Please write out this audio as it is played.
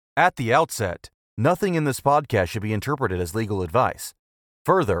At the outset, nothing in this podcast should be interpreted as legal advice.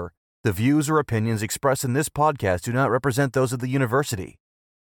 Further, the views or opinions expressed in this podcast do not represent those of the university.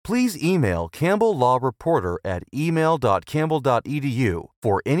 Please email Campbell Law Reporter at email.campbell.edu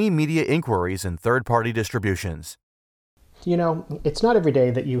for any media inquiries and third-party distributions. You know, it's not every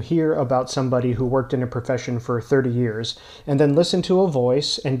day that you hear about somebody who worked in a profession for 30 years and then listened to a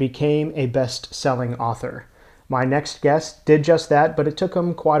voice and became a best-selling author. My next guest did just that, but it took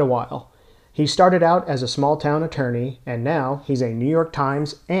him quite a while. He started out as a small-town attorney, and now he's a New York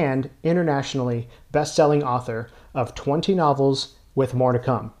Times and internationally best-selling author of 20 novels with more to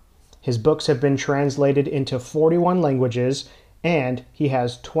come. His books have been translated into 41 languages, and he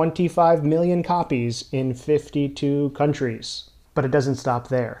has 25 million copies in 52 countries. But it doesn't stop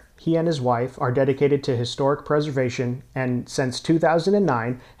there. He and his wife are dedicated to historic preservation and since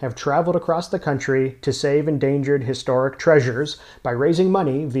 2009 have traveled across the country to save endangered historic treasures by raising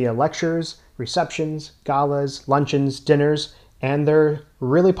money via lectures, receptions, galas, luncheons, dinners, and their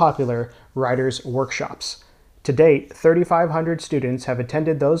really popular writers' workshops. To date, 3,500 students have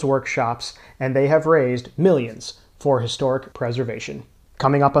attended those workshops and they have raised millions for historic preservation.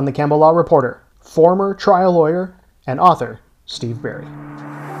 Coming up on the Campbell Law Reporter, former trial lawyer and author Steve Berry.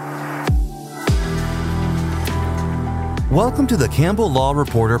 Welcome to the Campbell Law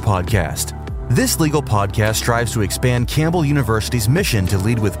Reporter podcast. This legal podcast strives to expand Campbell University's mission to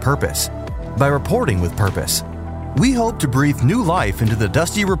lead with purpose by reporting with purpose. We hope to breathe new life into the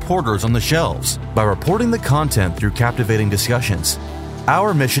dusty reporters on the shelves by reporting the content through captivating discussions.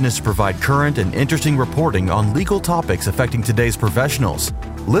 Our mission is to provide current and interesting reporting on legal topics affecting today's professionals.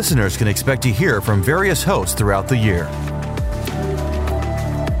 Listeners can expect to hear from various hosts throughout the year.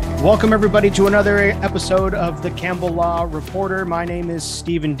 Welcome, everybody, to another episode of the Campbell Law Reporter. My name is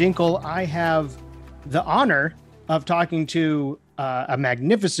Stephen Dinkle. I have the honor of talking to a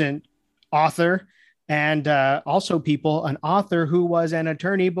magnificent author and also an author who was an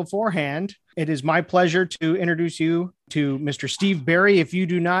attorney beforehand. It is my pleasure to introduce you to Mr. Steve Berry. If you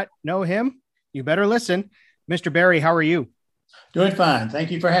do not know him, you better listen. Mr. Berry, how are you? Doing fine. Thank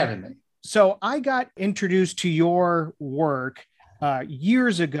you for having me. So I got introduced to your work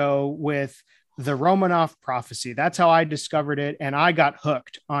years ago with the Romanov Prophecy. That's how I discovered it. And I got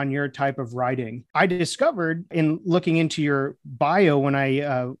hooked on your type of writing. I discovered in looking into your bio when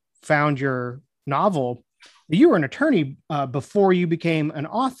I found your novel, you were an attorney before you became an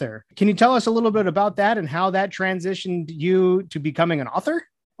author. Can you tell us a little bit about that and how that transitioned you to becoming an author?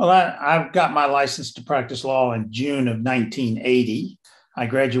 Well, I got my license to practice law in June of 1980. I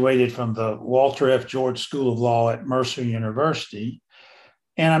graduated from the Walter F. George School of Law at Mercer University.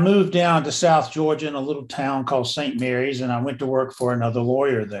 And I moved down to South Georgia in a little town called St. Mary's, and I went to work for another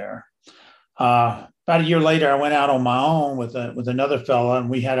lawyer there. About a year later, I went out on my own with another fellow, and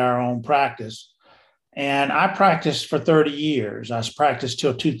we had our own practice. And I practiced for 30 years. I practiced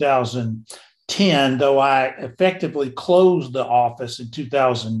till 2010, though I effectively closed the office at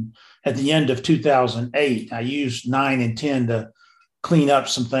the end of 2008. I used 9 and 10 to clean up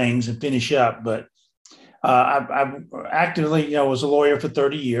some things and finish up. But I actively, was a lawyer for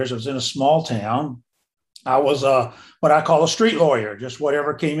 30 years. I was in a small town. I was what I call a street lawyer, just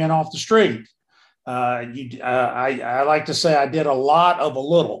whatever came in off the street. I like to say I did a lot of a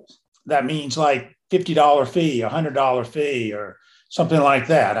little. That means like $50 fee, $100 fee, or something like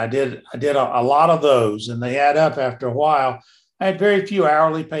that. I did a lot of those, and they add up after a while. I had very few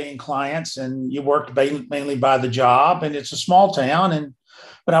hourly paying clients, and you worked mainly by the job, and it's a small town.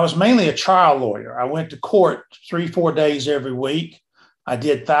 But I was mainly a trial lawyer. I went to court 3-4 days every week. I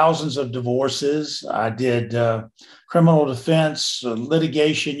did thousands of divorces. I did criminal defense,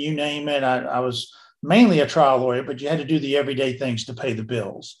 litigation, you name it. I was mainly a trial lawyer, but you had to do the everyday things to pay the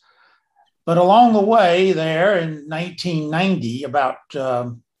bills. But along the way there in 1990, about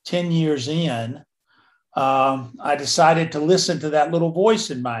 10 years in, I decided to listen to that little voice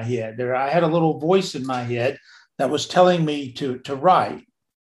in my head. I had a little voice in my head that was telling me to write.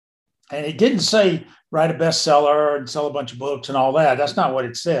 And it didn't say write a bestseller and sell a bunch of books and all that. That's not what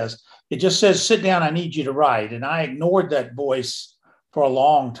it says. It just says, sit down, I need you to write. And I ignored that voice for a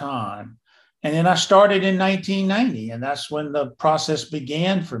long time. And then I started in 1990, and that's when the process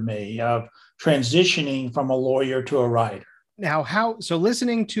began for me of transitioning from a lawyer to a writer. Now, so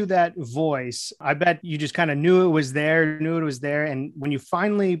listening to that voice, I bet you just kind of knew it was there. And when you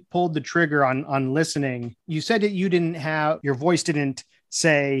finally pulled the trigger on listening, you said that your voice didn't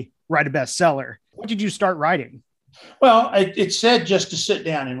say, write a bestseller. What did you start writing? Well, it said just to sit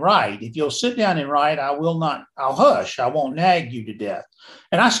down and write. If you'll sit down and write, I'll hush. I won't nag you to death.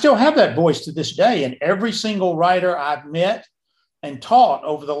 And I still have that voice to this day. And every single writer I've met and taught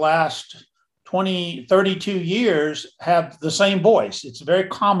over the last 20, 32 years have the same voice. It's very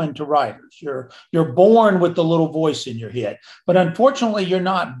common to writers. You're born with the little voice in your head, but unfortunately, you're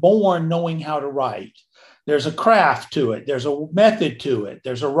not born knowing how to write. There's a craft to it. There's a method to it.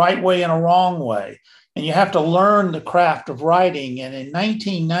 There's a right way and a wrong way. And you have to learn the craft of writing. And in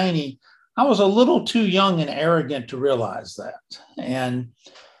 1990, I was a little too young and arrogant to realize that. And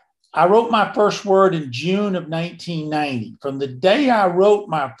I wrote my first word in June of 1990. From the day I wrote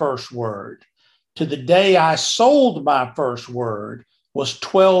my first word to the day I sold my first word was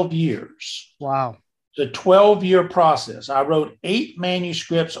 12 years. Wow. It's a 12-year process. I wrote 8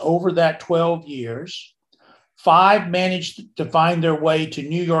 manuscripts over that 12 years. 5 managed to find their way to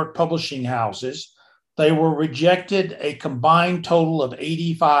New York publishing houses. They were rejected a combined total of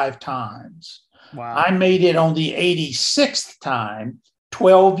 85 times. Wow. I made it on the 86th time,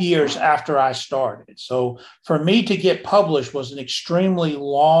 12 years after I started. So for me to get published was an extremely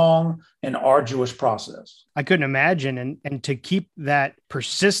long and arduous process. I couldn't imagine. And to keep that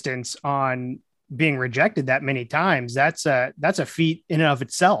persistence on being rejected that many times, that's a feat in and of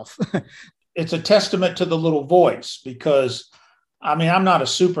itself. It's a testament to the little voice because, I mean, I'm not a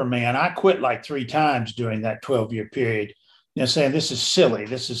Superman. I quit like 3 times during that 12-year period, saying this is silly.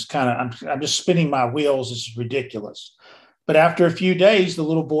 This is I'm just spinning my wheels. This is ridiculous. But after a few days, the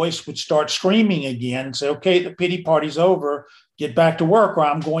little voice would start screaming again and say, okay, the pity party's over. Get back to work or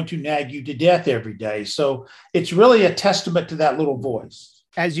I'm going to nag you to death every day. So it's really a testament to that little voice.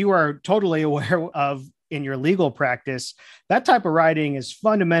 As you are totally aware of in your legal practice, that type of writing is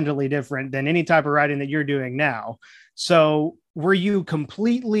fundamentally different than any type of writing that you're doing now. So were you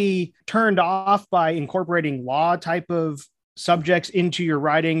completely turned off by incorporating law type of subjects into your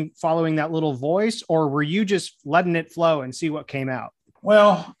writing following that little voice, or were you just letting it flow and see what came out?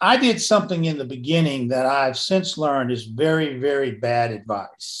 Well, I did something in the beginning that I've since learned is very, very bad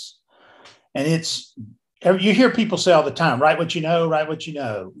advice. And you hear people say all the time, write what you know, write what you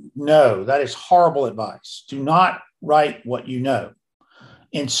know. No, that is horrible advice. Do not write what you know.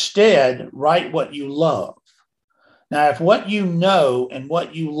 Instead, write what you love. Now, if what you know and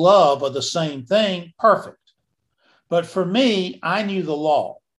what you love are the same thing, perfect. But for me, I knew the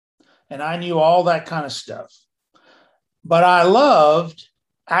law and I knew all that kind of stuff. But I loved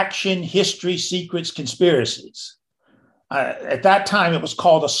action, history, secrets, conspiracies. At that time, it was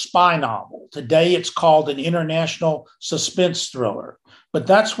called a spy novel. Today, it's called an international suspense thriller. But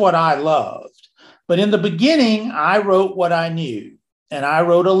that's what I loved. But in the beginning, I wrote what I knew, and I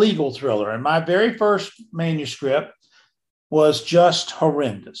wrote a legal thriller. And my very first manuscript was just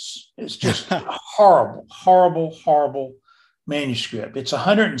horrendous. It's just horrible, horrible, horrible manuscript. It's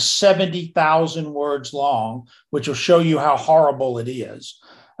 170,000 words long, which will show you how horrible it is.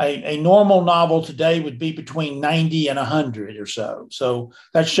 A normal novel today would be between 90 and 100 or so. So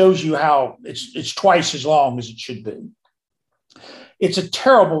that shows you how it's twice as long as it should be. It's a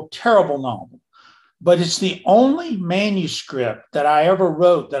terrible, terrible novel, but it's the only manuscript that I ever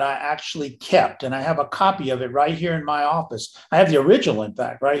wrote that I actually kept. And I have a copy of it right here in my office. I have the original, in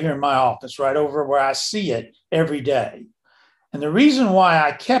fact, right here in my office, right over where I see it every day. And the reason why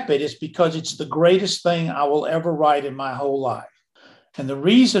I kept it is because it's the greatest thing I will ever write in my whole life. And the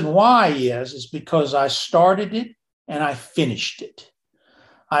reason why is because I started it and I finished it.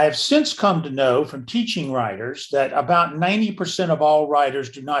 I have since come to know from teaching writers that about 90% of all writers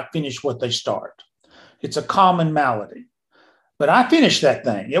do not finish what they start. It's a common malady. But I finished that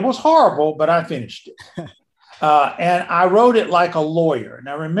thing. It was horrible, but I finished it. And I wrote it like a lawyer.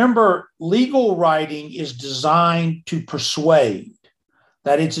 Now, remember, legal writing is designed to persuade.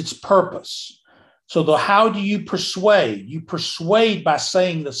 That is its purpose. So how do you persuade? You persuade by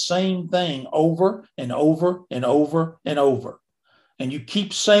saying the same thing over and over and over and over. And you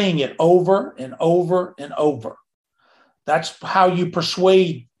keep saying it over and over and over. That's how you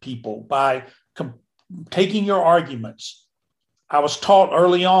persuade people, by taking your arguments. I was taught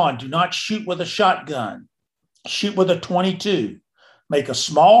early on, do not shoot with a shotgun. Shoot with a .22. Make a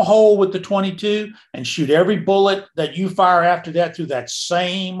small hole with the .22 and shoot every bullet that you fire after that through that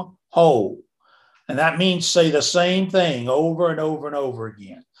same hole. And that means say the same thing over and over and over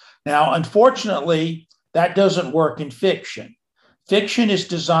again. Now, unfortunately, that doesn't work in fiction. Fiction is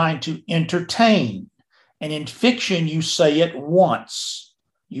designed to entertain. And in fiction, you say it once.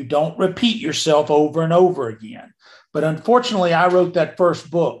 You don't repeat yourself over and over again. But unfortunately, I wrote that first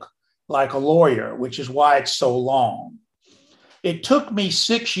book like a lawyer, which is why it's so long. It took me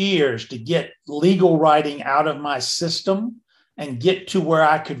 6 years to get legal writing out of my system and get to where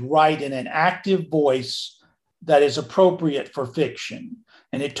I could write in an active voice that is appropriate for fiction.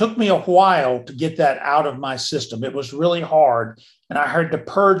 And it took me a while to get that out of my system. It was really hard, and I had to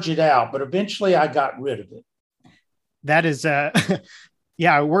purge it out, but eventually I got rid of it. That is,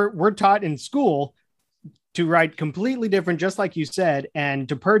 yeah, we're taught in school to write completely different, just like you said, and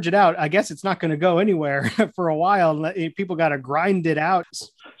to purge it out. I guess it's not going to go anywhere for a while. People got to grind it out.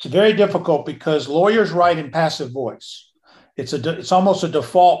 It's very difficult because lawyers write in passive voice. It's almost a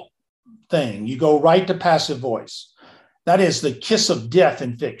default thing. You go right to passive voice. That is the kiss of death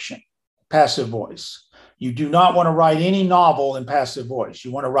in fiction, passive voice. You do not want to write any novel in passive voice.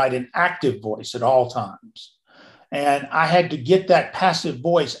 You want to write an active voice at all times. And I had to get that passive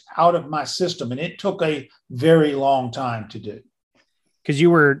voice out of my system. And it took a very long time to do. Because you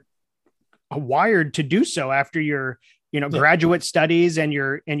were wired to do so after your, graduate studies and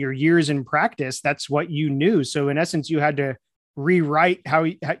your years in practice. That's what you knew. So in essence, you had to rewrite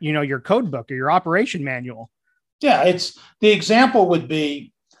your code book or your operation manual. Yeah, the example would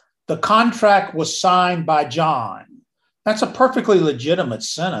be the contract was signed by John. That's a perfectly legitimate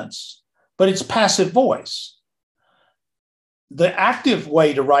sentence, but it's passive voice. The active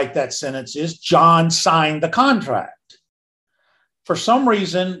way to write that sentence is John signed the contract. For some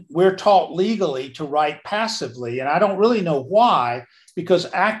reason, we're taught legally to write passively, and I don't really know why,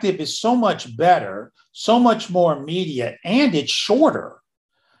 because active is so much better, so much more immediate, and it's shorter.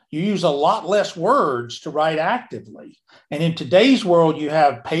 You use a lot less words to write actively. And in today's world, you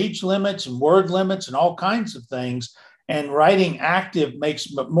have page limits and word limits and all kinds of things, and writing active makes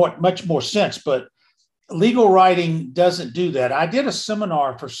much more sense. But legal writing doesn't do that. I did a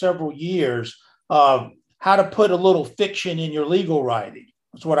seminar for several years of how to put a little fiction in your legal writing.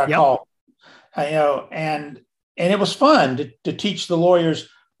 That's what I call it. And it was fun to teach the lawyers,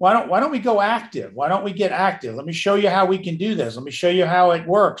 why don't we go active? Why don't we get active? Let me show you how we can do this. Let me show you how it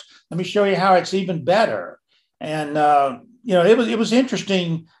works. Let me show you how it's even better. And it was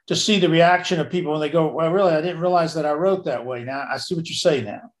interesting to see the reaction of people when they go, well, really, I didn't realize that I wrote that way. Now I see what you say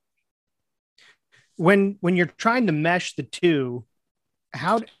now. When you're trying to mesh the two,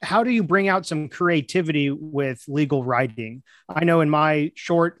 how do you bring out some creativity with legal writing? I know in my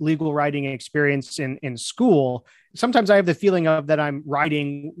short legal writing experience in school, sometimes I have the feeling of that I'm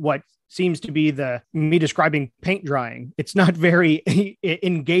writing what seems to be me describing paint drying. It's not very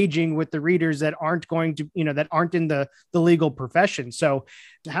engaging with the readers that aren't going to, that aren't in the legal profession. So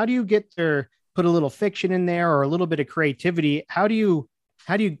how do you put a little fiction in there or a little bit of creativity? How do you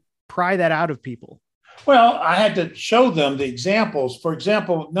pry that out of people? Well, I had to show them the examples. For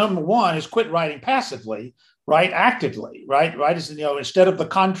example, number one is quit writing passively, write actively, right? Instead of the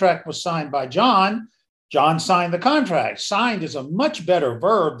contract was signed by John, John signed the contract. Signed is a much better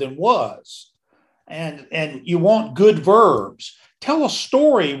verb than was. And you want good verbs. Tell a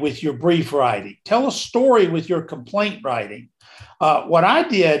story with your brief writing. Tell a story with your complaint writing. What I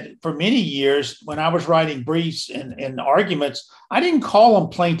did for many years when I was writing briefs and arguments, I didn't call them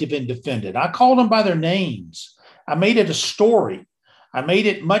plaintiff and defendant. I called them by their names. I made it a story. I made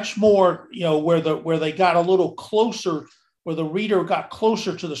it much more, where they got a little closer, where the reader got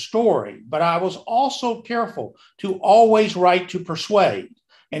closer to the story. But I was also careful to always write to persuade.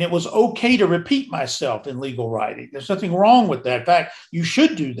 And it was okay to repeat myself in legal writing. There's nothing wrong with that. In fact, you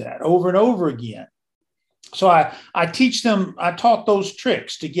should do that over and over again. So I teach them, I taught those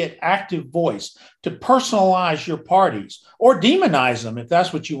tricks to get active voice, to personalize your parties or demonize them if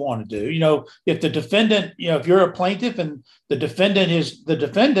that's what you want to do. If the defendant, if you're a plaintiff and the defendant is the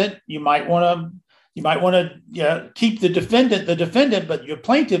defendant, you might want to keep the defendant, but your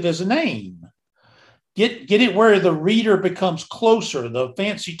plaintiff is a name. Get it where the reader becomes closer. The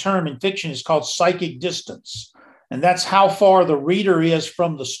fancy term in fiction is called psychic distance. And that's how far the reader is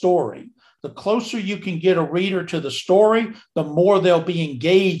from the story. The closer you can get a reader to the story, the more they'll be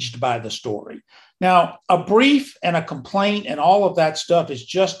engaged by the story. Now, a brief and a complaint and all of that stuff is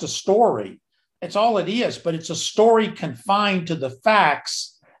just a story. It's all it is, but it's a story confined to the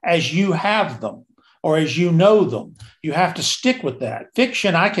facts as you have them or as you know them. You have to stick with that.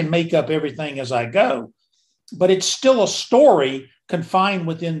 Fiction, I can make up everything as I go, but it's still a story confined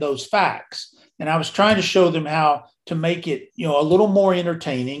within those facts. And I was trying to show them how to make it, a little more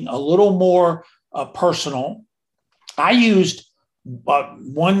entertaining, a little more personal. I used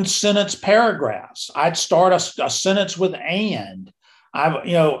one sentence paragraphs. I'd start a sentence with "and."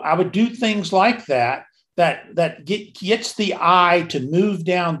 I would do things like that gets the eye to move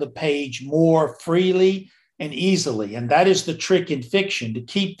down the page more freely and easily. And that is the trick in fiction, to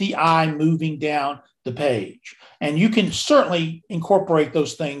keep the eye moving down the page. And you can certainly incorporate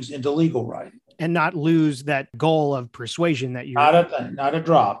those things into legal writing. And not lose that goal of persuasion that you're not a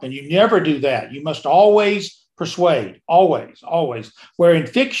drop. And you never do that. You must always persuade, always, always. Where in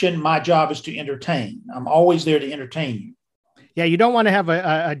fiction, my job is to entertain. I'm always there to entertain you. Yeah, you don't want to have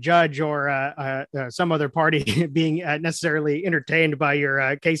a judge or some other party being necessarily entertained by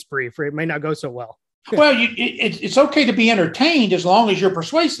your case brief, or it may not go so well. Well, it's okay to be entertained as long as you're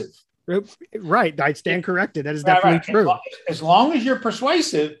persuasive. Right. I stand corrected. That is definitely true. As long as you're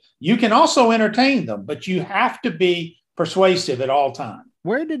persuasive, you can also entertain them, but you have to be persuasive at all times.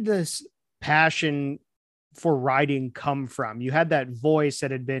 Where did this passion for writing come from? You had that voice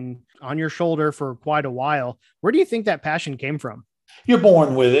that had been on your shoulder for quite a while. Where do you think that passion came from? You're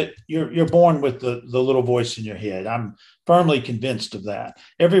born with it. You're born with the little voice in your head. I'm firmly convinced of that.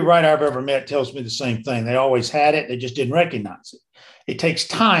 Every writer I've ever met tells me the same thing. They always had it. They just didn't recognize it. It takes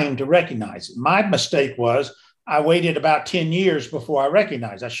time to recognize it. My mistake was I waited about 10 years before I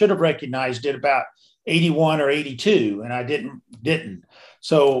recognized. I should have recognized it about 81 or 82, and I didn't.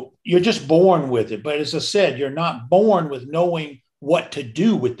 So you're just born with it. But as I said, you're not born with knowing what to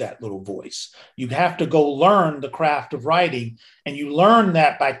do with that little voice. You have to go learn the craft of writing, and you learn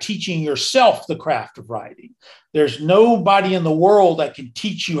that by teaching yourself the craft of writing. There's nobody in the world that can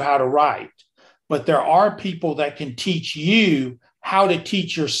teach you how to write, but there are people that can teach you how to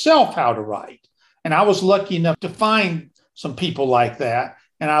teach yourself how to write. And I was lucky enough to find some people like that,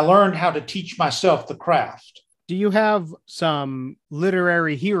 and I learned how to teach myself the craft. Do you have some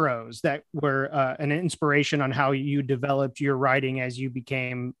literary heroes that were an inspiration on how you developed your writing as you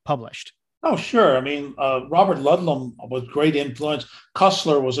became published? Oh, sure. I mean, Robert Ludlum was a great influence.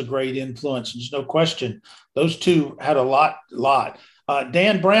 Cussler was a great influence. There's no question. Those two had a lot.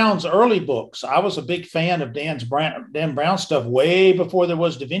 Dan Brown's early books. I was a big fan of Dan Brown stuff way before there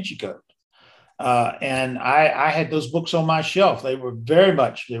was Da Vinci Code. And I had those books on my shelf. They were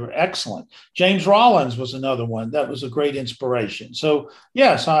excellent. James Rollins was another one that was a great inspiration. So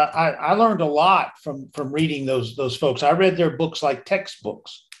yes, I learned a lot from reading those folks. I read their books like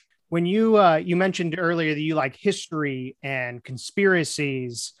textbooks. When you mentioned earlier that you like history and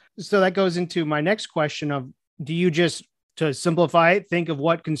conspiracies, so that goes into my next question of, do you just, to simplify it, think of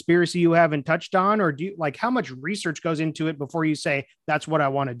what conspiracy you haven't touched on, or do you like how much research goes into it before you say that's what I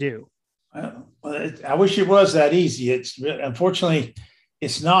want to do? I wish it was that easy. Unfortunately,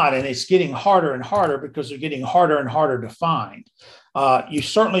 it's not, and it's getting harder and harder because they're getting harder and harder to find. You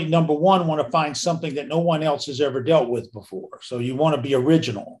certainly, number one, want to find something that no one else has ever dealt with before. So you want to be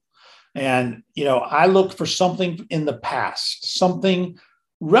original. And, I look for something in the past, something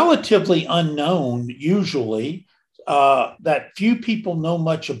relatively unknown, usually, that few people know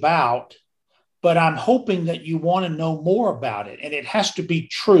much about. But I'm hoping that you want to know more about it. And it has to be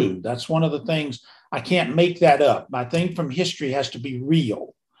true. That's one of the things. I can't make that up. My thing from history has to be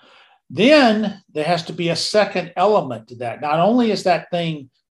real. Then there has to be a second element to that. Not only is that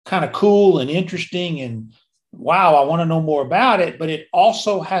thing kind of cool and interesting and wow, I want to know more about it, but it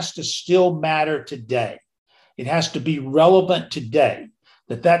also has to still matter today. It has to be relevant today.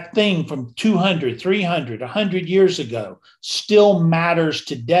 That thing from 200, 300, 100 years ago still matters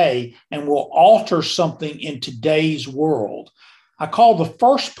today and will alter something in today's world. I call the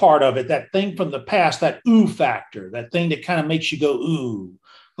first part of it, that thing from the past, that ooh factor, that thing that kind of makes you go ooh,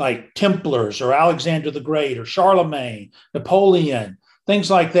 like Templars or Alexander the Great or Charlemagne, Napoleon,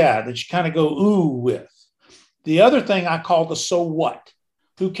 things like that you kind of go ooh with. The other thing I call the so what.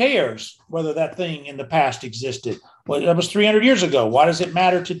 Who cares whether that thing in the past existed? Well, that was 300 years ago. Why does it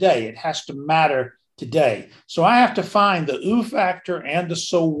matter today? It has to matter today. So I have to find the ooh factor and the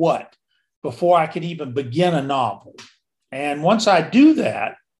so what before I can even begin a novel. And once I do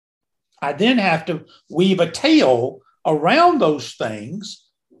that, I then have to weave a tale around those things,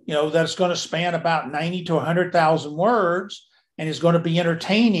 that's going to span about 90 to 100,000 words and is going to be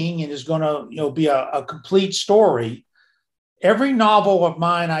entertaining and is going to, be a complete story. Every novel of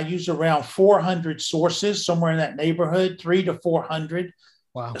mine, I use around 400 sources, somewhere in that neighborhood, 300 to 400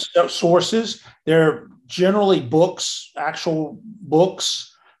 sources. They're generally books, actual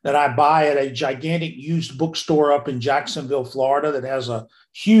books that I buy at a gigantic used bookstore up in Jacksonville, Florida, that has a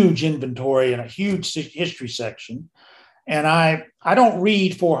huge inventory and a huge history section. And I don't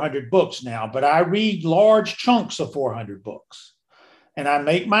read 400 books now, but I read large chunks of 400 books. And I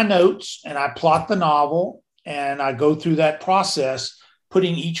make my notes and I plot the novel. And I go through that process,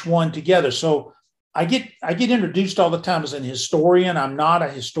 putting each one together. So I get introduced all the time as an historian. I'm not a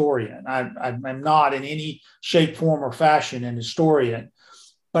historian. I'm not in any shape, form, or fashion an historian.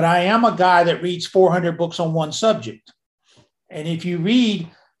 But I am a guy that reads 400 books on one subject. And if you read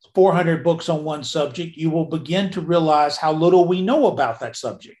 400 books on one subject, you will begin to realize how little we know about that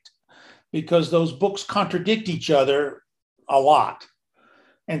subject, because those books contradict each other a lot.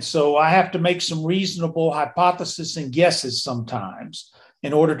 And so I have to make some reasonable hypotheses and guesses sometimes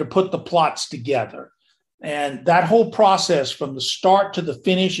in order to put the plots together. And that whole process from the start to the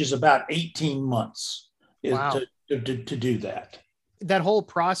finish is about 18 months Wow. to do that. That whole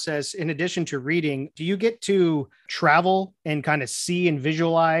process, in addition to reading, do you get to travel and kind of see and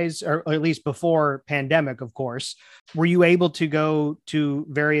visualize, or at least before pandemic, of course, were you able to go to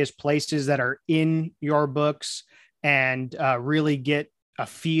various places that are in your books and really get a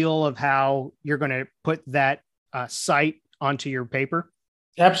feel of how you're going to put that site onto your paper?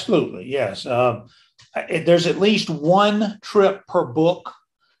 Absolutely, yes. There's at least one trip per book.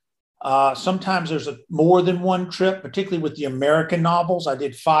 Sometimes there's more than one trip, particularly with the American novels. I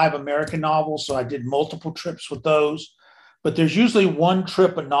did 5 American novels, so I did multiple trips with those. But there's usually one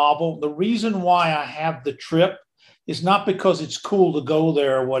trip a novel. The reason why I have the trip is not because it's cool to go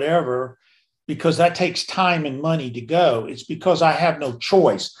there or whatever, because that takes time and money to go. It's because I have no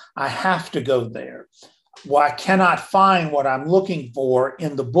choice. I have to go there. Well, I cannot find what I'm looking for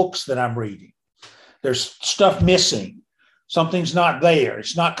in the books that I'm reading. There's stuff missing. Something's not there.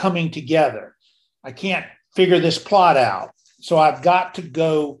 It's not coming together. I can't figure this plot out. So I've got to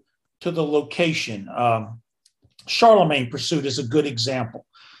go to the location. Charlemagne Pursuit is a good example.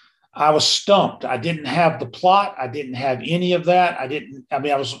 I was stumped. I didn't have the plot. I didn't have any of that.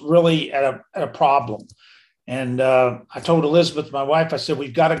 I was really at a problem. And I told Elizabeth, my wife, I said,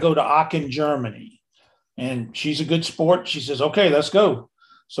 we've got to go to Aachen, Germany. And she's a good sport. She says, okay, let's go.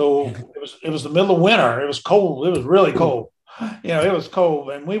 So it was the middle of winter. It was cold. It was really cold. It was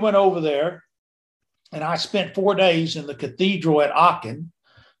cold. And we went over there, and I spent 4 days in the cathedral at Aachen,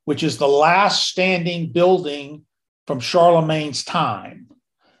 which is the last standing building from Charlemagne's time.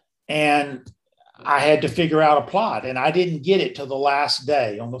 And I had to figure out a plot, and I didn't get it till the last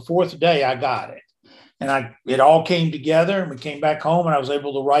day. On the 4th day, I got it. And it all came together, and we came back home, and I was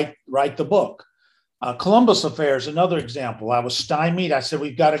able to write the book. Columbus Affair is another example. I was stymied. I said,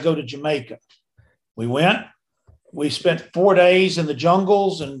 we've got to go to Jamaica. We went. We spent 4 days in the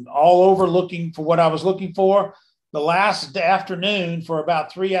jungles and all over looking for what I was looking for. The last afternoon, for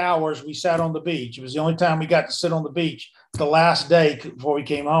about 3 hours, we sat on the beach. It was the only time we got to sit on the beach the last day before we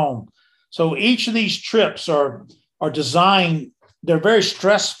came home. So each of these trips are designed, they're very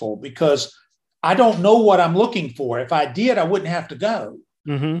stressful because I don't know what I'm looking for. If I did, I wouldn't have to go.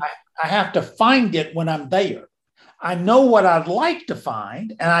 Mm-hmm. I have to find it when I'm there. I know what I'd like to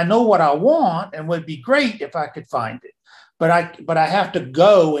find, and I know what I want, and would be great if I could find it. But I have to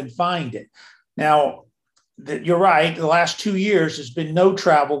go and find it. Now, you're right. The last 2 years has been no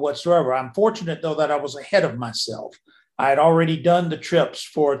travel whatsoever. I'm fortunate, though, that I was ahead of myself. I had already done the trips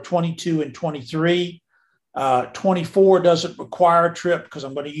for 22 and 23. 24 doesn't require a trip because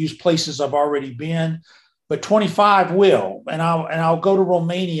I'm going to use places I've already been. But 25 will, and I'll go to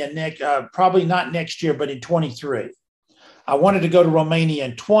Romania probably not next year, but in 23. I wanted to go to Romania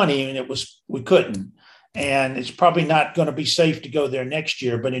in 20, and we couldn't. And it's probably not going to be safe to go there next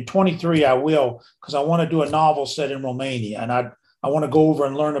year, but in 23 I will, because I want to do a novel set in Romania, and I want to go over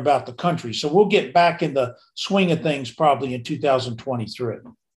and learn about the country. So we'll get back in the swing of things probably in 2023.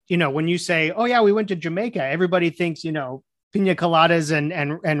 When you say, "Oh yeah, we went to Jamaica," everybody thinks pina coladas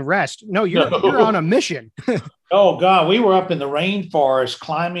and rest. No, you're on a mission. Oh God, we were up in the rainforest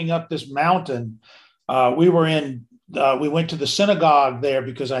climbing up this mountain. We went to the synagogue there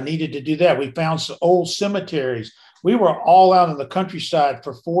because I needed to do that. We found some old cemeteries. We were all out in the countryside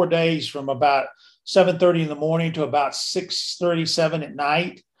for 4 days, from about 7:30 in the morning to about 6:37 at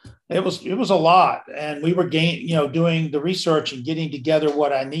night. It was a lot, and we were doing the research and getting together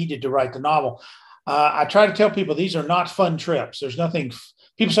what I needed to write the novel. I try to tell people these are not fun trips. There's nothing.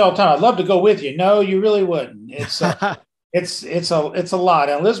 People say all the time, "I'd love to go with you." No, you really wouldn't. It's a lot.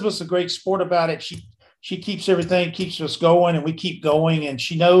 And Elizabeth's a great sport about it. She keeps us going, and we keep going. And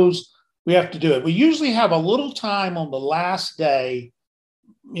she knows we have to do it. We usually have a little time on the last day,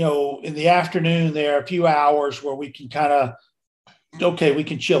 in the afternoon there, a few hours where we can we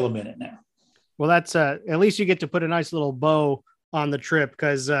can chill a minute now. Well, that's at least you get to put a nice little bow on the trip,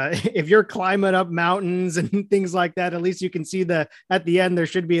 because if you're climbing up mountains and things like that, at least you can see at the end there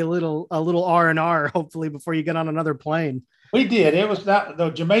should be a little R&R hopefully before you get on another plane. We did. It was that,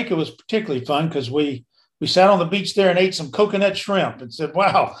 though. Jamaica was particularly fun because we sat on the beach there and ate some coconut shrimp and said,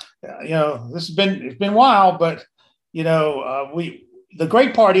 "Wow, it's been a while," but the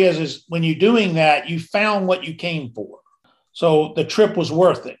great part is when you're doing that, you found what you came for. So the trip was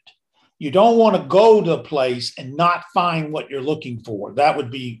worth it. You don't want to go to a place and not find what you're looking for. That would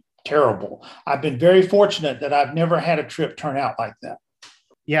be terrible. I've been very fortunate that I've never had a trip turn out like that.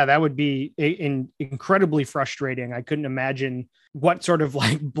 Yeah, that would be incredibly frustrating. I couldn't imagine what sort of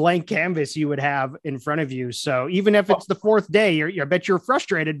like blank canvas you would have in front of you. So even if it's the fourth day, I bet you're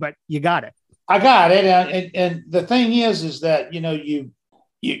frustrated, but you got it. I got it. And the thing is that,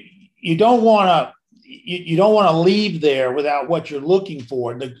 you don't want to, you don't want to leave there without what you're looking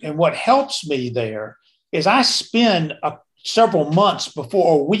for. And what helps me there is I spend several months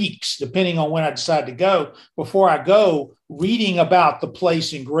or weeks, depending on when I decide to go, before I go, reading about the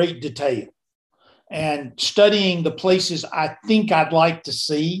place in great detail and studying the places I think I'd like to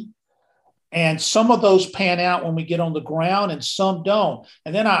see. And some of those pan out when we get on the ground and some don't.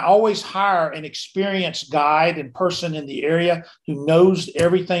 And then I always hire an experienced guide and person in the area who knows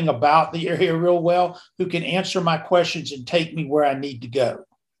everything about the area real well, who can answer my questions and take me where I need to go.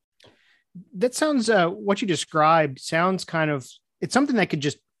 That sounds, what you described sounds it's something that could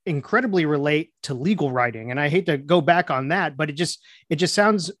just incredibly relate to legal writing. And I hate to go back on that, but it just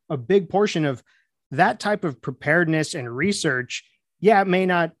sounds a big portion of that type of preparedness and research. Yeah, it may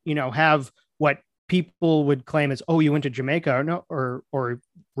not, have what people would claim as, oh, you went to Jamaica or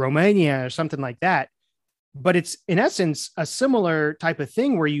Romania or something like that. But it's in essence a similar type of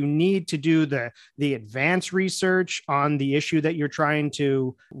thing where you need to do the advanced research on the issue that you're trying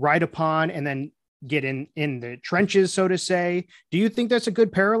to write upon and then get in the trenches, so to say. Do you think that's a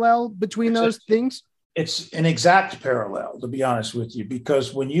good parallel between those things? It's an exact parallel, to be honest with you,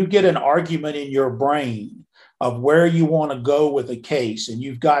 because when you get an argument in your brain of where you want to go with a case and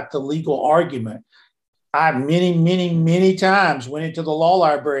you've got the legal argument, I many, many, many times went into the law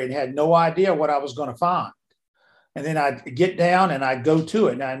library and had no idea what I was going to find. And then I'd get down and I'd go to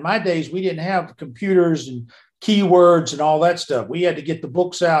it. Now, in my days, we didn't have computers and keywords and all that stuff. We had to get the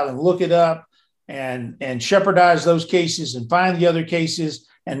books out and look it up and shepherdize those cases and find the other cases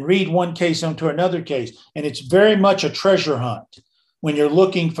and read one case onto another case. And it's very much a treasure hunt when you're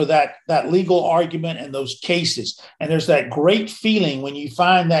looking for that legal argument and those cases. And there's that great feeling when you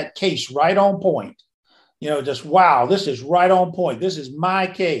find that case right on point. Just, wow, this is right on point. This is my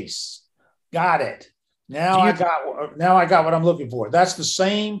case. Got it. Now I got what I'm looking for. That's the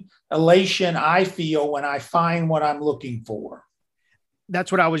same elation I feel when I find what I'm looking for.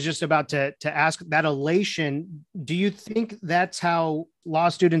 That's what I was just about to ask, that elation. Do you think that's how law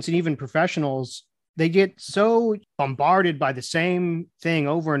students and even professionals, they get so bombarded by the same thing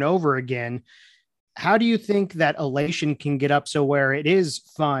over and over again? How do you think that elation can get up so where it is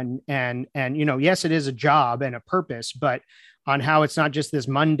fun and yes, it is a job and a purpose, but on how it's not just this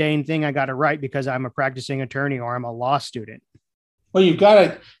mundane thing I got to write because I'm a practicing attorney or I'm a law student? Well, you've got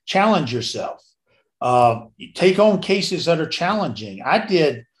to challenge yourself. Take on cases that are challenging. I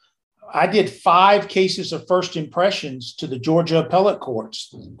did 5 cases of first impressions to the Georgia appellate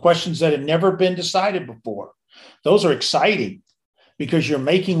courts, questions that had never been decided before. Those are exciting because you're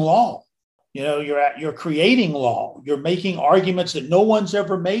making law. You're creating law. You're making arguments that no one's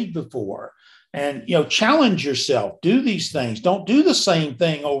ever made before. And, challenge yourself. Do these things. Don't do the same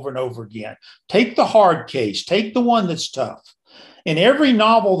thing over and over again. Take the hard case. Take the one that's tough. In every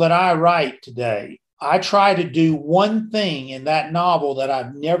novel that I write today, I try to do one thing in that novel that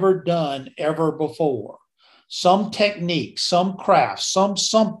I've never done ever before. Some technique, some craft,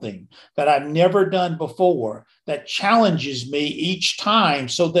 something that I've never done before that challenges me each time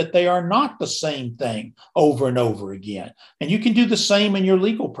so that they are not the same thing over and over again. And you can do the same in your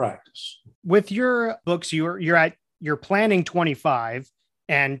legal practice. With your books, you're planning 25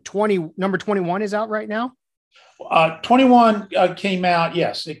 and number 21 is out right now. 21 came out.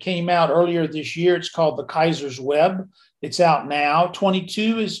 Yes, it came out earlier this year. It's called The Kaiser's Web. It's out now.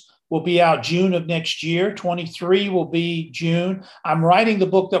 22 will be out June of next year. 23 will be June. I'm writing the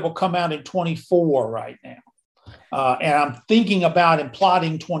book that will come out in 24 right now. And I'm thinking about and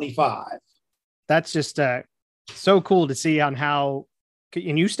plotting 25. That's just so cool to see on how,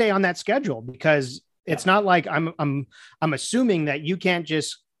 and you stay on that schedule, because it's not like I'm assuming that you can't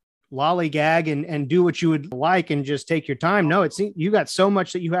just lollygag and do what you would like and just take your time. No, you got so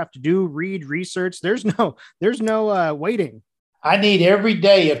much that you have to do, read, research. There's no waiting. I need every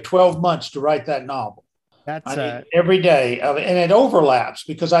day of 12 months to write that novel. That's every day of it, and it overlaps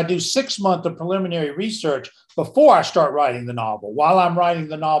because I do 6 months of preliminary research before I start writing the novel, while I'm writing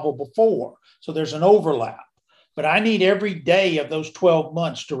the novel before. So there's an overlap. But I need every day of those 12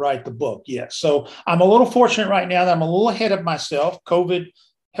 months to write the book. Yes. So I'm a little fortunate right now that I'm a little ahead of myself. COVID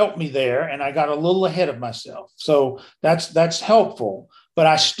helped me there, and I got a little ahead of myself. So that's helpful. But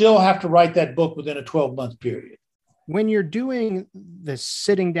I still have to write that book within a 12-month period. When you're doing the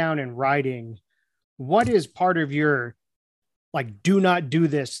sitting down and writing, what is part of your, like, do not do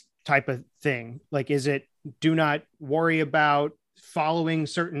this type of thing? Like, is it do not worry about following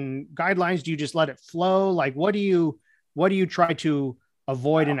certain guidelines? Do you just let it flow? Like, what do you try to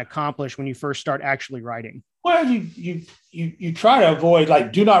avoid and accomplish when you first start actually writing? Well, you try to avoid,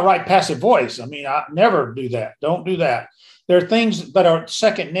 like, do not write passive voice. I mean, I never do that. Don't do that. There are things that are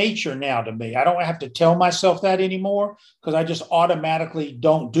second nature now to me. I don't have to tell myself that anymore because I just automatically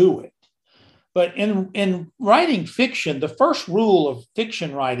don't do it. But in writing fiction, the first rule of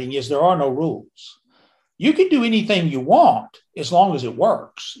fiction writing is there are no rules. You can do anything you want as long as it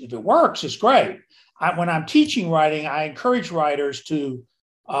works. If it works, it's great. When I'm teaching writing, I encourage writers to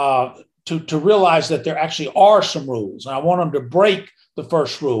realize that there actually are some rules. And I want them to break the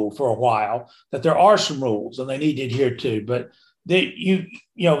first rule for a while, that there are some rules and they need to adhere to. But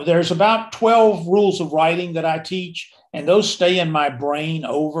there's about 12 rules of writing that I teach, and those stay in my brain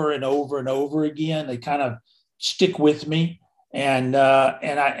over and over and over again. They kind of stick with me, and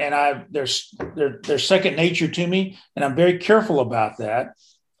they're second nature to me, and I'm very careful about that.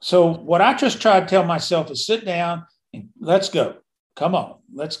 So what I just try to tell myself is sit down and let's go. Come on,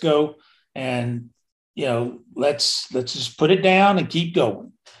 let's go. And, let's just put it down and keep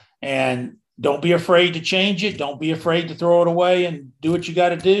going. And don't be afraid to change it. Don't be afraid to throw it away and do what you got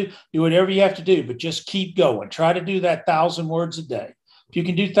to do. Do whatever you have to do, but just keep going. Try to do that 1,000 words a day. If you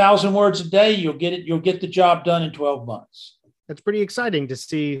can do 1,000 words a day, you'll get it. You'll get the job done in 12 months. That's pretty exciting to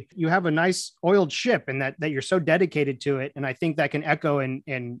see. You have a nice oiled ship and that you're so dedicated to it. And I think that can echo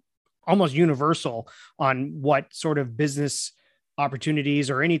in almost universal on what sort of business opportunities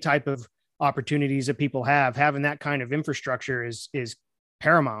or any type of opportunities that people have. Having that kind of infrastructure is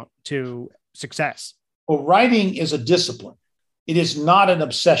paramount to success. Well, writing is a discipline. It is not an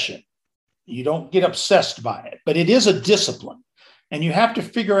obsession. You don't get obsessed by it, but it is a discipline. And you have to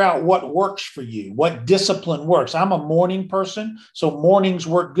figure out what works for you, what discipline works. I'm a morning person, so mornings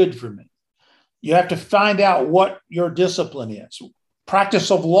work good for me. You have to find out what your discipline is.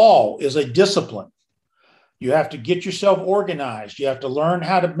 Practice of law is a discipline. You have to get yourself organized. You have to learn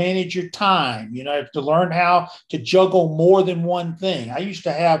how to manage your time. You have to learn how to juggle more than one thing. I used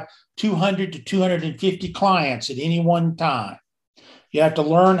to have 200 to 250 clients at any one time. You have to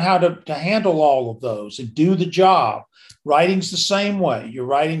learn how to handle all of those and do the job. Writing's the same way. You're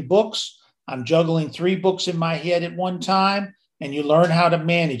writing books. I'm juggling 3 books in my head at one time, and you learn how to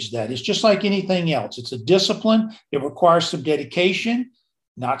manage that. It's just like anything else. It's a discipline. It requires some dedication,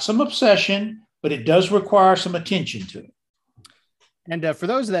 not some obsession, but it does require some attention to it. And for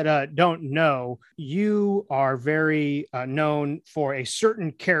those that don't know, you are very known for a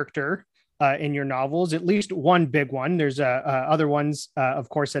certain character in your novels, at least one big one. There's other ones, of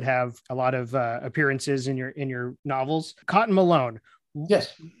course, that have a lot of appearances in your novels. Cotton Malone.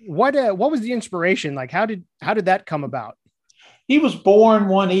 Yes. What was the inspiration? Like, how did that come about? He was born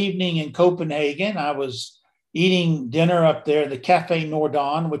one evening in Copenhagen. I was eating dinner up there, the Café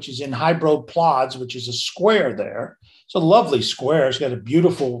Nordon, which is in Hybro Plads, which is a square there. It's a lovely square. It's got a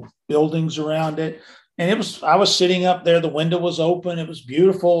beautiful buildings around it. And I was sitting up there. The window was open. It was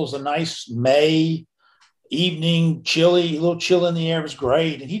beautiful. It was a nice May evening, chilly, a little chill in the air. It was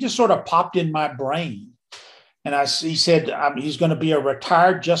great. And he just sort of popped in my brain. And he said, he's going to be a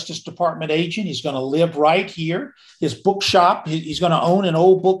retired Justice Department agent. He's going to live right here. His bookshop, he's going to own an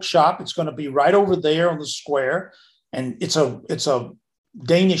old bookshop. It's going to be right over there on the square. And it's a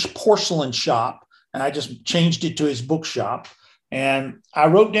Danish porcelain shop. And I just changed it to his bookshop. And I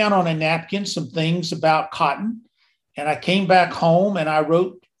wrote down on a napkin some things about cotton. And I came back home and I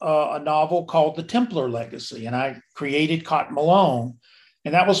wrote a novel called The Templar Legacy. And I created Cotton Malone.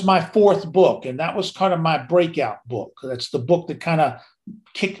 And that was my 4th book. And that was kind of my breakout book. That's the book that kind of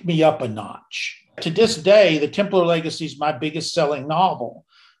kicked me up a notch. To this day, The Templar Legacy is my biggest selling novel.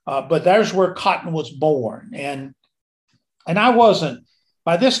 But there's where Cotton was born. And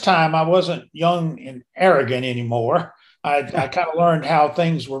by this time, I wasn't young and arrogant anymore. I kind of learned how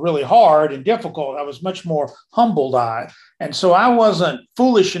things were really hard and difficult. I was much more humbled. And so I wasn't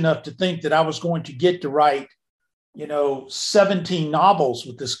foolish enough to think that I was going to get to write 17 novels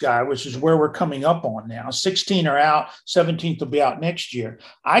with this guy, which is where we're coming up on now. 16 are out, 17th will be out next year.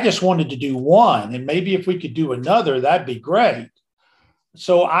 I just wanted to do one, and maybe if we could do another, that'd be great.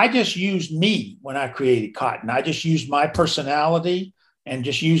 So I just used me when I created Cotton. I just used my personality and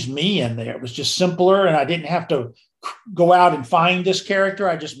just used me in there. It was just simpler, and I didn't have to go out and find this character.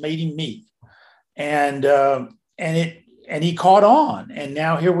 I just made him me, and he caught on, and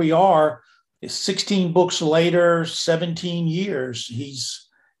now here we are. 16 books later, 17 years,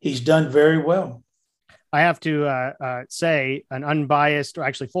 he's done very well. I have to say an unbiased, or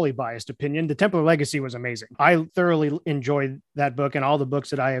actually fully biased opinion. The Templar Legacy was amazing. I thoroughly enjoyed that book and all the books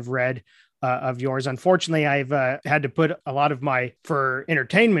that I have read. of yours. Unfortunately, I've had to put a lot of my for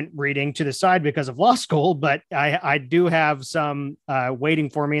entertainment reading to the side because of law school, but I do have some waiting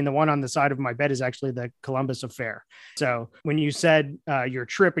for me. And the one on the side of my bed is actually the Columbus Affair. So when you said your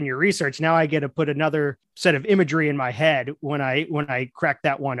trip and your research, now I get to put another set of imagery in my head when I crack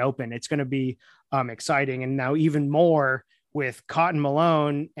that one open. It's going to be exciting. And now even more with Cotton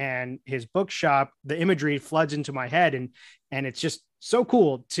Malone and his bookshop, the imagery floods into my head, and it's just so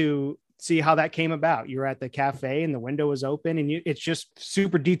cool to see how that came about. You're at the cafe and the window was open, and it's just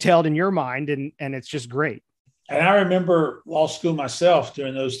super detailed in your mind, and it's just great. And I remember law school myself.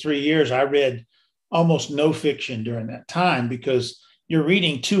 During those 3 years, I read almost no fiction during that time, because you're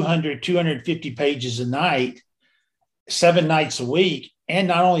reading 200, 250 pages a night, 7 nights a week. And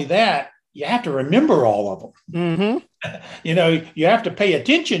not only that, you have to remember all of them. Mm-hmm. You have to pay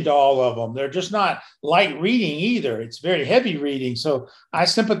attention to all of them. They're just not light reading either. It's very heavy reading. So I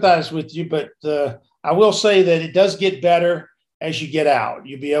sympathize with you, but I will say that it does get better as you get out.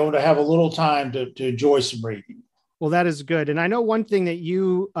 You'll be able to have a little time to enjoy some reading. Well, that is good. And I know one thing that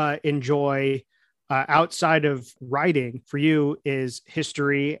you enjoy outside of writing for you is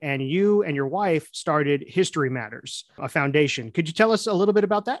history, and you and your wife started History Matters, a foundation. Could you tell us a little bit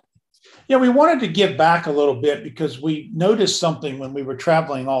about that? Yeah, we wanted to give back a little bit because we noticed something when we were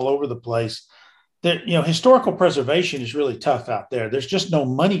traveling all over the place, that, historical preservation is really tough out there. There's just no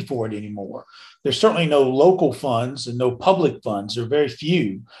money for it anymore. There's certainly no local funds and no public funds. There are very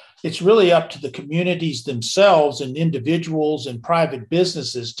few. It's really up to the communities themselves and individuals and private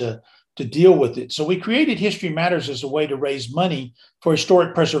businesses to deal with it. So we created History Matters as a way to raise money for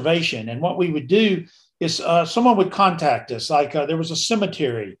historic preservation. And what we would do is someone would contact us. Like there was a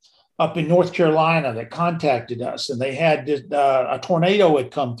cemetery up in North Carolina that contacted us, and they had a tornado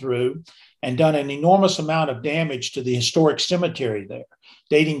had come through and done an enormous amount of damage to the historic cemetery there,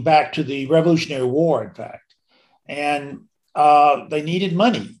 dating back to the Revolutionary War, in fact. And they needed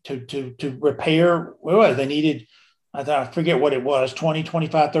money to repair. Well, they needed, I forget what it was, $20,000,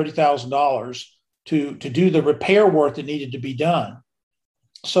 $25,000, $30,000 to do the repair work that needed to be done.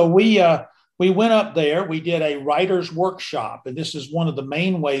 So we went up there. We did a writer's workshop, and this is one of the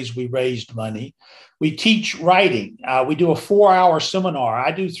main ways we raised money. We teach writing. We do a 4-hour seminar.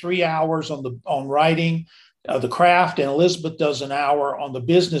 I do 3 hours on writing, the craft, and Elizabeth does an hour on the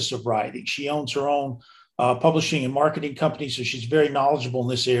business of writing. She owns her own publishing and marketing company, so she's very knowledgeable in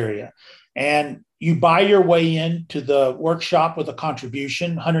this area. And you buy your way into the workshop with a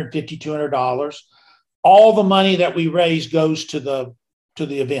contribution, $150, $200. All the money that we raise goes to the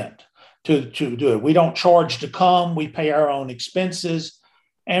event. To do it. We don't charge to come. We pay our own expenses,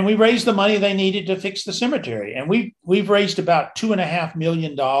 and we raise the money they needed to fix the cemetery. And we've raised about $2.5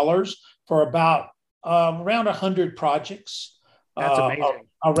 million for about around 100 projects. That's amazing.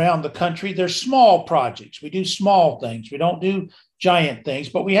 Around the country. They're small projects. We do small things. We don't do giant things,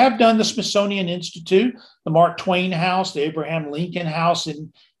 but we have done the Smithsonian Institute, the Mark Twain House, the Abraham Lincoln House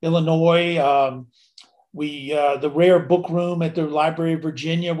in Illinois, the Rare Book Room at the Library of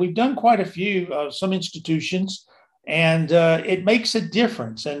Virginia. We've done quite a few, some institutions, and it makes a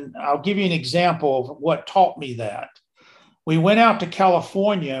difference. And I'll give you an example of what taught me that. We went out to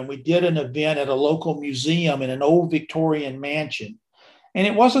California and we did an event at a local museum in an old Victorian mansion, and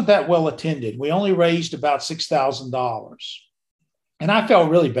it wasn't that well attended. We only raised about $6,000. And I felt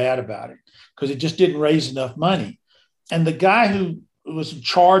really bad about it because it just didn't raise enough money. And the guy who was in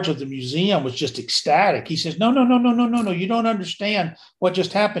charge of the museum was just ecstatic. He says, no, you don't understand what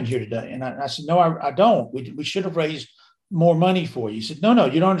just happened here today. And I said, no, I don't. We should have raised more money for you. He said, no,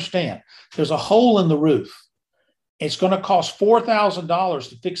 you don't understand. There's a hole in the roof. It's going to cost $4,000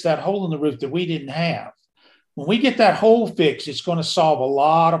 to fix that hole in the roof that we didn't have. When we get that hole fixed, it's going to solve a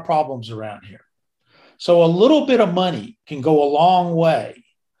lot of problems around here. So a little bit of money can go a long way,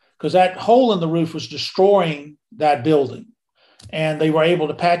 because that hole in the roof was destroying that building. And they were able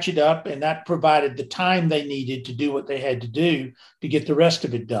to patch it up, and that provided the time they needed to do what they had to do to get the rest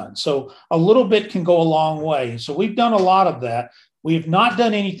of it done. So a little bit can go a long way. So we've done a lot of that. We have not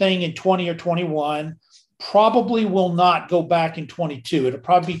done anything in 20 or 21, probably will not go back in 22. It'll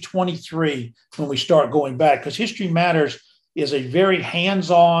probably be 23 when we start going back, because History Matters is a very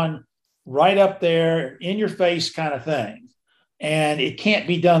hands-on, right up there, in your face kind of thing. And it can't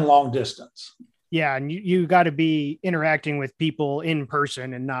be done long distance. Yeah, and you got to be interacting with people in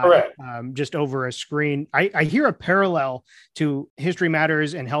person and not just over a screen. I hear a parallel to History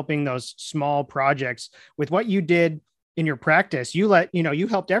Matters and helping those small projects with what you did in your practice. You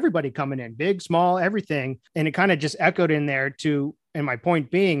helped everybody coming in, big, small, everything. And it kind of just echoed in there too. And my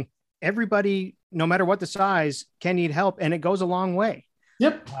point being, everybody, no matter what the size, can need help. And it goes a long way.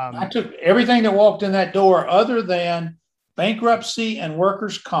 Yep. I took everything that walked in that door other than bankruptcy and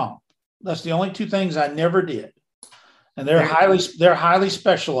workers' comp. That's the only two things I never did. And they're highly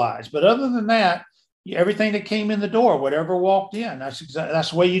specialized. But other than that, everything that came in the door, whatever walked in, that's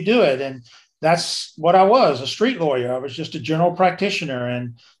the way you do it. And that's what I was, a street lawyer. I was just a general practitioner,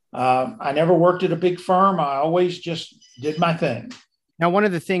 and I never worked at a big firm. I always just did my thing. Now, one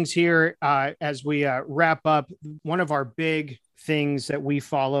of the things here, as we wrap up, one of our big things that we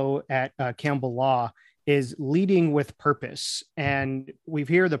follow at Campbell Law is leading with purpose. And we've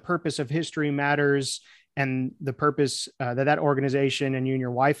heard the purpose of History Matters and the purpose that organization and you and your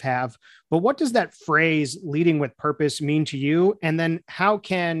wife have. But what does that phrase, leading with purpose, mean to you? And then how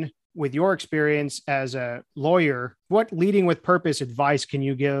can, with your experience as a lawyer, what leading with purpose advice can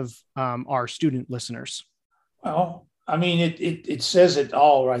you give our student listeners? Well, I mean, it says it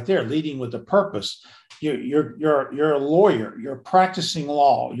all right there, leading with a purpose. You're a lawyer, you're practicing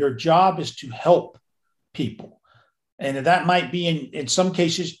law. Your job is to help people. And that might be in some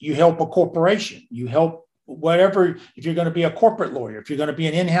cases, you help a corporation, you help whatever, if you're going to be a corporate lawyer, if you're going to be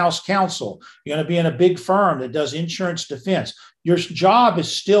an in-house counsel, you're going to be in a big firm that does insurance defense, your job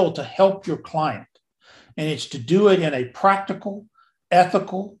is still to help your client. And it's to do it in a practical,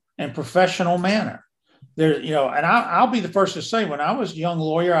 ethical, and professional manner. And I'll be the first to say, when I was a young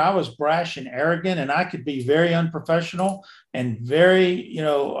lawyer, I was brash and arrogant, and I could be very unprofessional and very,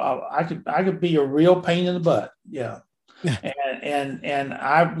 I could be a real pain in the butt. Yeah. And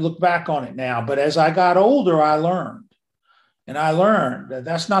I look back on it now, but as I got older, I learned that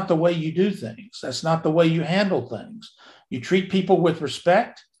that's not the way you do things. That's not the way you handle things. You treat people with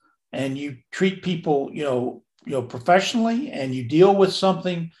respect, and you treat people, professionally, and you deal with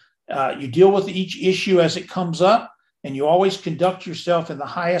something. You deal with each issue as it comes up, and you always conduct yourself in the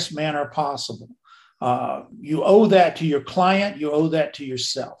highest manner possible. You owe that to your client. You owe that to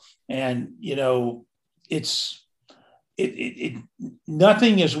yourself. And,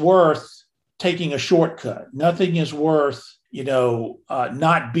 nothing is worth taking a shortcut. Nothing is worth,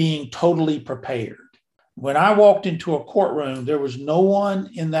 not being totally prepared. When I walked into a courtroom, there was no one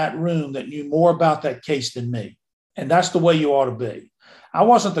in that room that knew more about that case than me. And that's the way you ought to be. I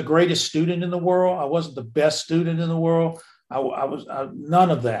wasn't the greatest student in the world. I wasn't the best student in the world. I was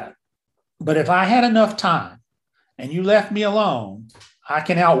none of that. But if I had enough time and you left me alone, I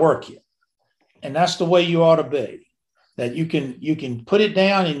can outwork you. And that's the way you ought to be. That you can put it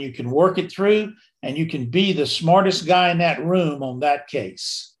down and you can work it through, and you can be the smartest guy in that room on that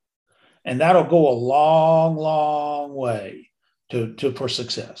case. And that'll go a long, long way for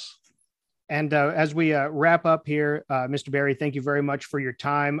success. And as we wrap up here, Mr. Berry, thank you very much for your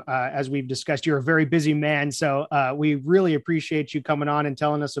time. As we've discussed, you're a very busy man. So we really appreciate you coming on and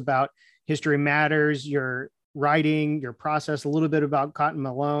telling us about History Matters, your writing, your process, a little bit about Cotton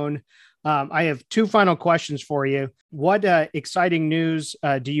Malone. I have two final questions for you. What exciting news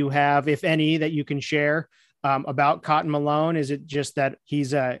do you have, if any, that you can share about Cotton Malone? Is it just that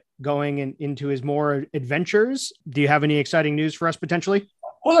he's going into his more adventures? Do you have any exciting news for us potentially?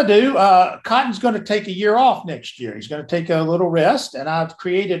 Well, I do. Cotton's going to take a year off next year. He's going to take a little rest, and I've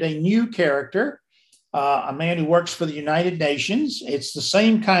created a new character, a man who works for the United Nations. It's the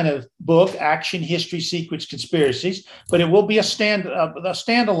same kind of book, Action, History, Secrets, Conspiracies, but it will be a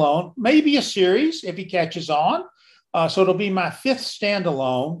standalone, maybe a series if he catches on. So it'll be my fifth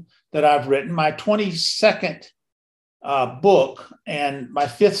standalone that I've written, my 22nd book and my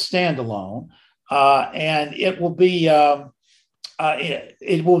fifth standalone. And it will be...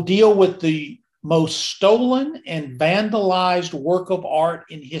 it will deal with the most stolen and vandalized work of art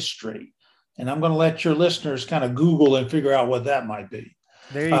in history. And I'm going to let your listeners kind of Google and figure out what that might be.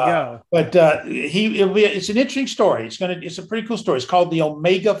 There you go. But it's an interesting story. It's a pretty cool story. It's called The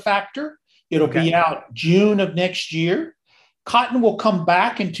Omega Factor. It'll be out June of next year. Cotton will come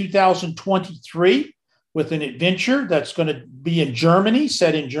back in 2023 with an adventure that's going to be in Germany,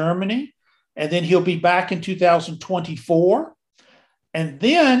 set in Germany. And then he'll be back in 2024. And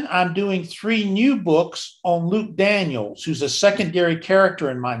then I'm doing 3 new books on Luke Daniels, who's a secondary character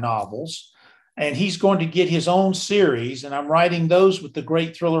in my novels. And he's going to get his own series. And I'm writing those with the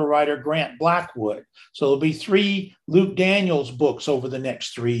great thriller writer Grant Blackwood. So there'll be 3 Luke Daniels books over the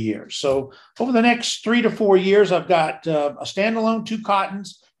next 3 years. So over the next 3 to 4 years, I've got a standalone, 2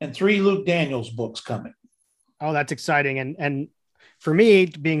 Cottons, and 3 Luke Daniels books coming. Oh, that's exciting. And for me,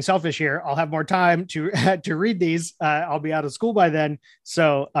 being selfish here, I'll have more time to read these. I'll be out of school by then.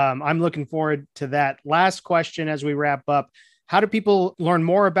 So I'm looking forward to that. Last question as we wrap up. How do people learn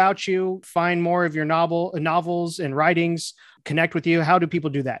more about you, find more of your novels and writings, connect with you? How do people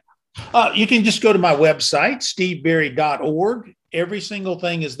do that? You can just go to my website, steveberry.org. Every single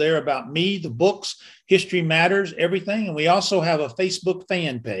thing is there about me, the books, History Matters, everything. And we also have a Facebook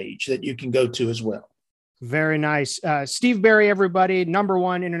fan page that you can go to as well. Very nice. Steve Berry, everybody,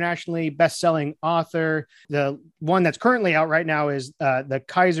 #1 internationally best-selling author. The one that's currently out right now is The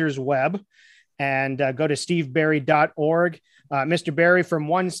Kaiser's Web. And go to steveberry.org. Mr. Berry, from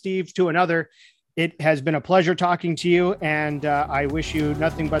one Steve to another, it has been a pleasure talking to you, and I wish you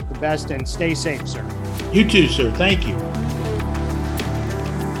nothing but the best, and stay safe, sir. You too, sir. Thank you.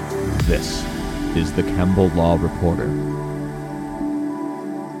 This is the Campbell Law Reporter.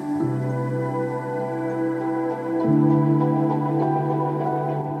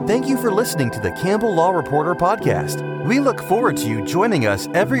 Thank you for listening to the Campbell Law Reporter podcast. We look forward to you joining us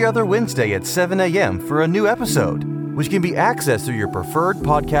every other Wednesday at 7 a.m. for a new episode, which can be accessed through your preferred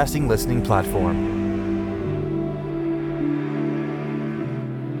podcasting listening platform.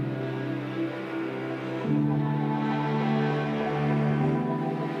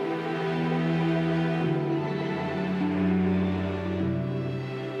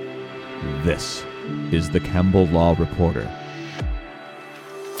 This is the Campbell Law Reporter.